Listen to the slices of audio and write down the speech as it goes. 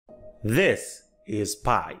This is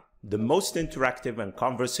Pi, the most interactive and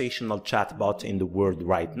conversational chatbot in the world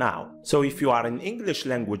right now. So if you are an English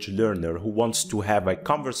language learner who wants to have a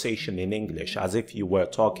conversation in English as if you were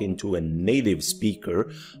talking to a native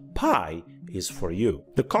speaker, Pi is for you.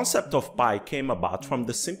 The concept of Pi came about from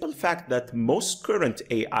the simple fact that most current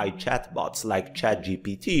AI chatbots like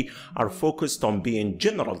ChatGPT are focused on being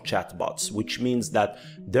general chatbots, which means that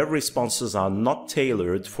their responses are not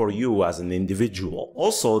tailored for you as an individual.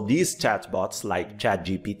 Also, these chatbots like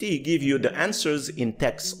ChatGPT give you the answers in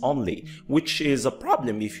text only, which is a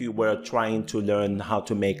problem if you were trying to learn how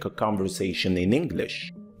to make a conversation in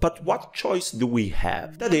English. But what choice do we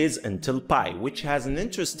have? That is until Pi, which has an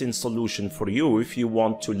interesting solution for you if you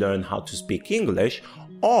want to learn how to speak English,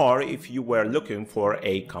 or if you were looking for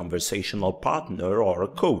a conversational partner or a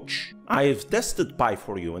coach. I've tested Pi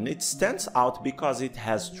for you and it stands out because it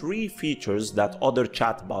has 3 features that other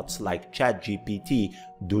chatbots like ChatGPT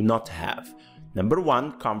do not have. Number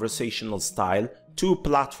 1, conversational style. 2,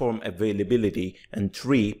 platform availability, and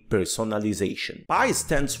 3, personalization. Pi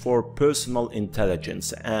stands for personal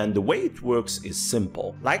intelligence, and the way it works is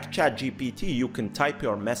simple. Like ChatGPT, you can type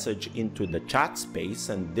your message into the chat space,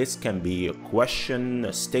 and this can be a question,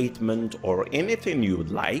 a statement, or anything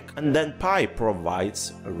you'd like, and then Pi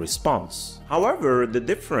provides a response. However, the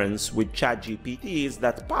difference with ChatGPT is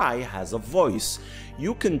that Pi has a voice.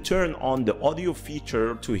 You can turn on the audio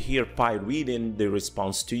feature to hear Pi reading the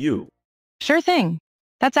response to you. Sure thing.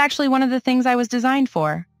 That's actually one of the things I was designed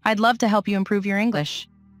for. I'd love to help you improve your English.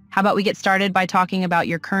 How about we get started by talking about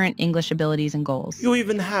your current English abilities and goals? You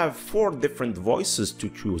even have 4 different voices to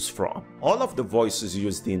choose from. All of the voices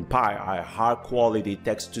used in Pi are high-quality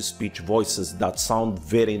text-to-speech voices that sound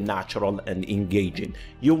very natural and engaging.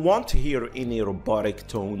 You won't hear any robotic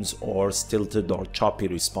tones or stilted or choppy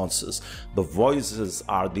responses. The voices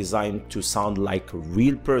are designed to sound like a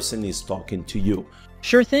real person is talking to you.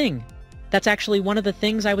 Sure thing. That's actually one of the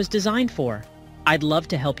things I was designed for. I'd love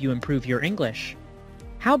to help you improve your English.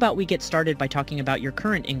 How about we get started by talking about your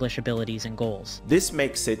current English abilities and goals? This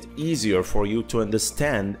makes it easier for you to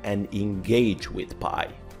understand and engage with Pi.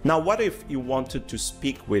 Now, what if you wanted to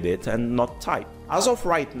speak with it and not type? As of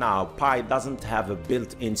right now, Pi doesn't have a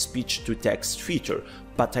built-in speech-to-text feature,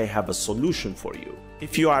 but I have a solution for you.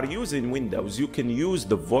 If you are using Windows, you can use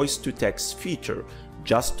the voice-to-text feature.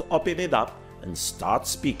 Just open it up and start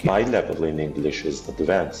speaking. My level in English is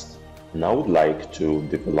advanced, and I would like to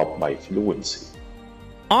develop my fluency.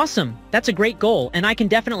 Awesome! That's a great goal, and I can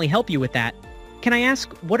definitely help you with that. Can I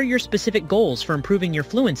ask, what are your specific goals for improving your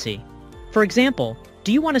fluency? For example,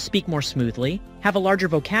 do you want to speak more smoothly, have a larger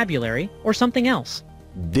vocabulary, or something else?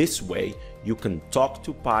 This way, you can talk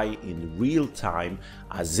to Pi in real time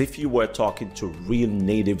as if you were talking to a real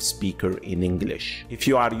native speaker in English. If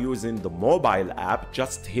you are using the mobile app,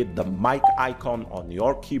 just hit the mic icon on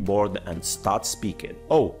your keyboard and start speaking.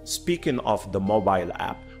 Oh, speaking of the mobile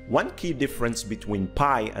app, one key difference between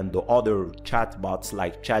Pi and the other chatbots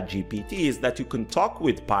like ChatGPT is that you can talk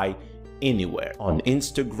with Pi anywhere on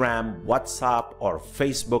Instagram, WhatsApp, or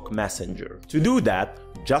Facebook Messenger. To do that,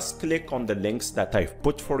 just click on the links that I've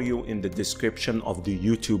put for you in the description of the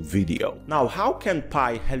YouTube video. Now, how can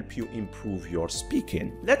Pi help you improve your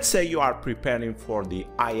speaking? Let's say you are preparing for the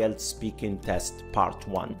IELTS speaking test part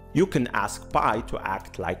 1. You can ask Pi to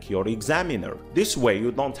act like your examiner. This way,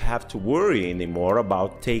 you don't have to worry anymore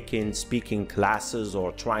about taking speaking classes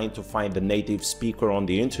or trying to find a native speaker on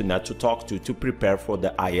the internet to talk to prepare for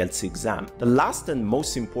the IELTS exam. The last and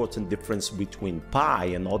most important difference between Pi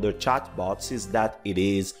and other chatbots is that it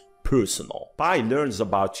is personal. Pi learns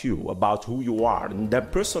about you, about who you are, and then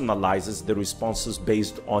personalizes the responses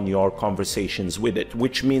based on your conversations with it,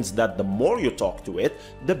 which means that the more you talk to it,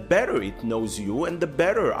 the better it knows you and the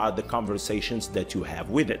better are the conversations that you have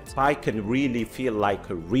with it. Pi can really feel like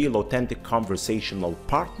a real authentic conversational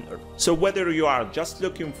partner. So whether you are just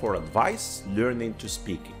looking for advice, learning to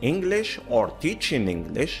speak English, or teaching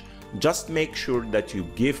English, just make sure that you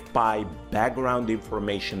give Pi background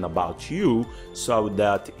information about you so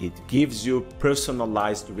that it gives you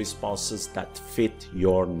personalized responses that fit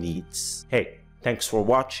your needs. Hey, thanks for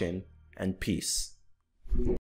watching and peace.